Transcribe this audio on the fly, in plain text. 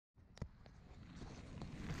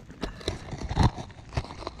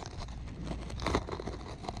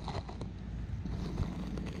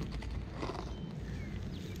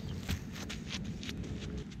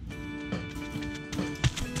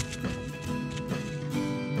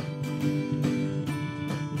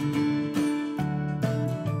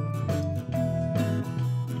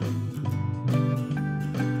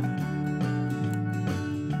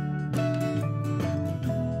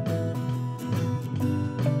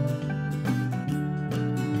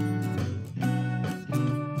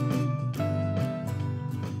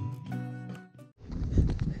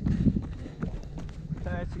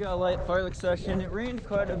got a light fartlek session. It rained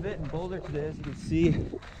quite a bit in Boulder today, as you can see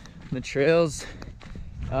in the trails.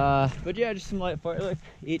 But yeah, just some light fartlek.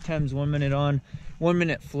 8 times 1 minute on, 1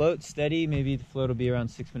 minute float steady. Maybe the float will be around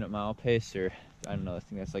 6 minute mile pace, or I don't know, I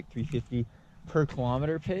think that's like 350 per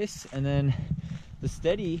kilometer pace. And then the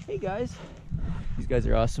steady, hey guys, these guys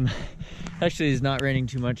are awesome. Actually, it's not raining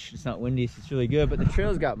too much, it's not windy, so it's really good, but the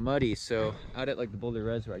trails got muddy. So out at like the Boulder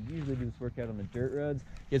Reds, where I usually do this workout on the dirt roads,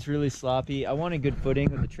 it's really sloppy. I want a good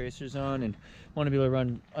footing with the tracers on and want to be able to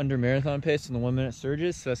run under marathon pace in the 1 minute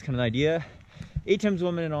surges. So that's kind of the idea. 8 times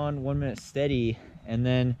 1 minute on, 1 minute steady, and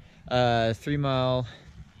then 3 mile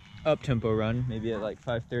up tempo run, maybe at like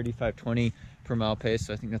 5:30, 5:20 per mile pace.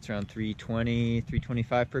 So I think that's around 3:20,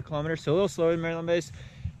 3:25 per kilometer. So a little slower than marathon pace,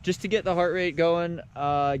 just to get the heart rate going,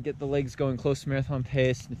 get the legs going close to marathon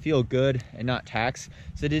pace and feel good and not tax.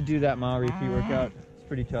 So I did do that mile repeat workout. It's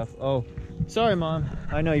pretty tough. Oh, sorry mom,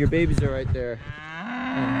 I know your babies are right there.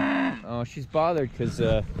 Oh, she's bothered because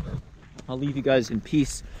I'll leave you guys in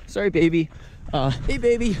peace. Sorry baby. Hey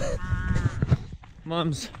baby.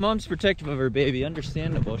 Mom's protective of her baby,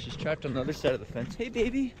 understandable. She's trapped on the other side of the fence. Hey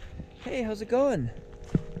baby. Hey, how's it going?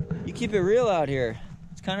 You keep it real out here.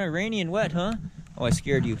 It's kind of rainy and wet, huh? Oh, I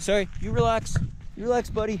scared you. Sorry, you relax. You relax,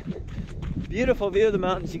 buddy. Beautiful view of the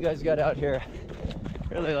mountains you guys got out here.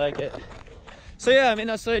 Really like it. So yeah, I mean,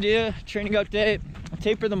 that's the idea. Training update. I'll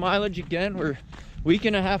taper the mileage again. We're a week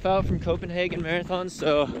and a half out from Copenhagen Marathon,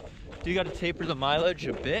 so do got to taper the mileage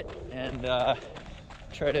a bit and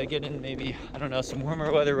try to get in maybe, I don't know, some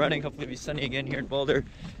warmer weather running. Hopefully it'll be sunny again here in Boulder.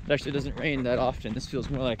 It actually doesn't rain that often. This feels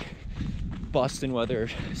more like Boston weather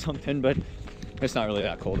or something, but it's not really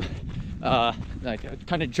that cold. I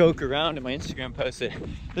kind of joke around in my Instagram post that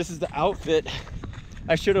this is the outfit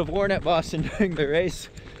I should have worn at Boston during the race,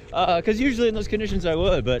 because usually in those conditions I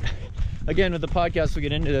would, but again, with the podcast we'll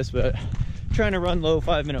get into this, but trying to run low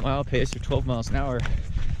 5 minute mile pace or 12 miles an hour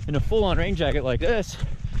in a full-on rain jacket like this,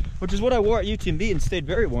 which is what I wore at UTMB and stayed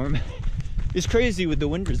very warm, is crazy with the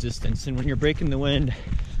wind resistance. And when you're breaking the wind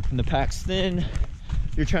and the pack's thin,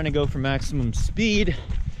 you're trying to go for maximum speed.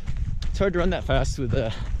 It's hard to run that fast with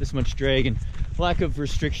this much drag and lack of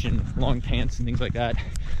restriction, long pants and things like that.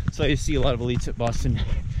 So you see a lot of elites at Boston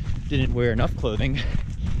didn't wear enough clothing,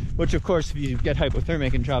 which of course, if you get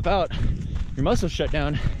hypothermic and drop out, your muscles shut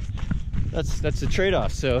down. That's a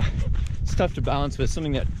trade-off. So it's tough to balance with,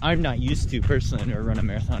 something that I'm not used to personally. I never run a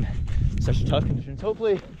marathon in such tough conditions.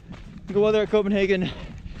 Hopefully the weather at Copenhagen,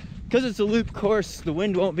 because it's a loop course, the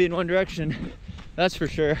wind won't be in one direction, that's for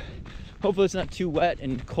sure. Hopefully it's not too wet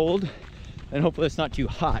and cold, and hopefully it's not too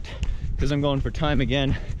hot, because I'm going for time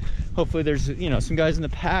again. Hopefully there's, you know, some guys in the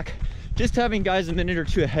pack. Just having guys a minute or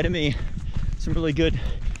two ahead of me, some really good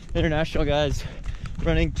international guys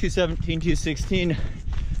running 2:17, 2:16,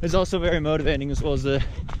 is also very motivating, as well as the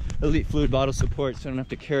elite fluid bottle support, so I don't have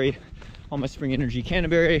to carry all my Spring Energy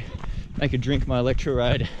Canaday. I could drink my electro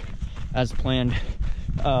ride as planned.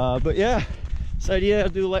 But yeah, this idea, I'll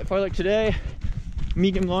do a light fartlek today,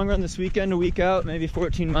 medium long run this weekend, a week out, maybe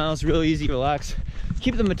 14 miles, real easy, relax,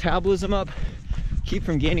 keep the metabolism up, keep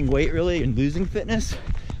from gaining weight really and losing fitness.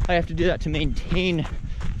 I have to do that to maintain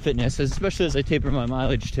fitness, especially as I taper my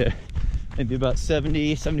mileage to maybe about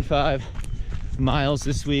 70, 75 miles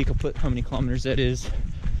this week. I'll put how many kilometers that is.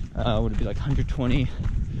 Would it be like 120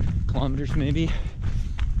 kilometers maybe?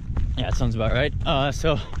 Yeah, it sounds about right.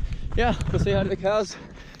 So yeah, go say hi to the cows,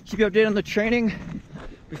 keep you updated on the training.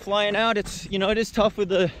 Be flying out. It's, you know, it is tough with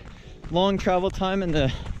the long travel time and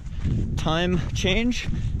the time change,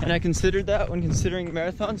 and I considered that when considering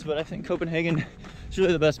marathons, but I think Copenhagen is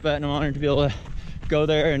really the best bet, and I'm honored to be able to go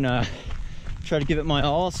there and try to give it my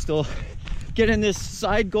all. Still getting this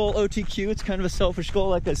side goal OTQ. It's kind of a selfish goal,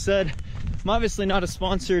 like I said. I'm obviously not a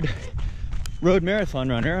sponsored road marathon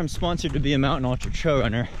runner. I'm sponsored to be a mountain ultra trail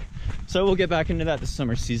runner. So we'll get back into that this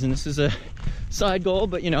summer season. This is a side goal,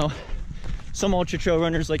 but you know, some ultra trail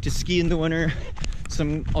runners like to ski in the winter.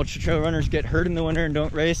 Some ultra trail runners get hurt in the winter and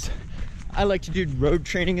don't race. I like to do road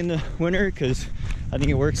training in the winter because I think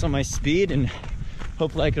it works on my speed, and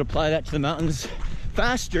hopefully I could apply that to the mountains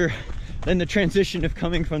faster than the transition of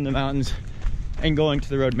coming from the mountains and going to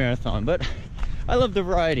the road marathon. But I love the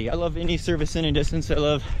variety. I love any service, any distance. I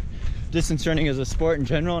love distance running as a sport in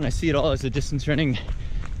general, and I see it all as a distance running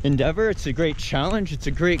endeavor. It's a great challenge. It's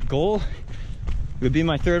a great goal. It would be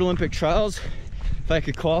my 3rd Olympic trials if I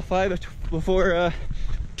could qualify before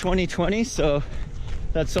 2020. So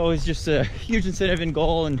that's always just a huge incentive and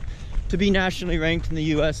goal, and to be nationally ranked in the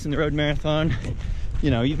US in the road marathon,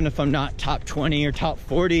 you know, even if I'm not top 20 or top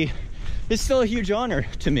 40, it's still a huge honor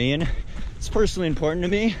to me, and it's personally important to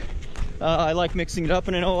me. I like mixing it up,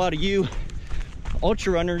 and I know a lot of you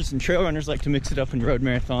ultra runners and trail runners like to mix it up in road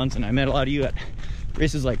marathons, and I met a lot of you at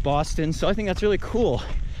races like Boston, so I think that's really cool.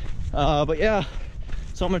 But yeah,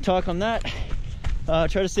 so I'm gonna talk on that. Try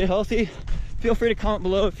to stay healthy. Feel free to comment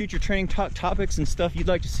below future training topics and stuff you'd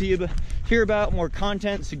like to hear about, more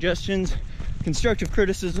content, suggestions, constructive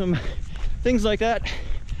criticism, things like that.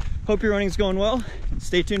 Hope your running's going well.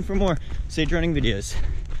 Stay tuned for more Sage Running videos.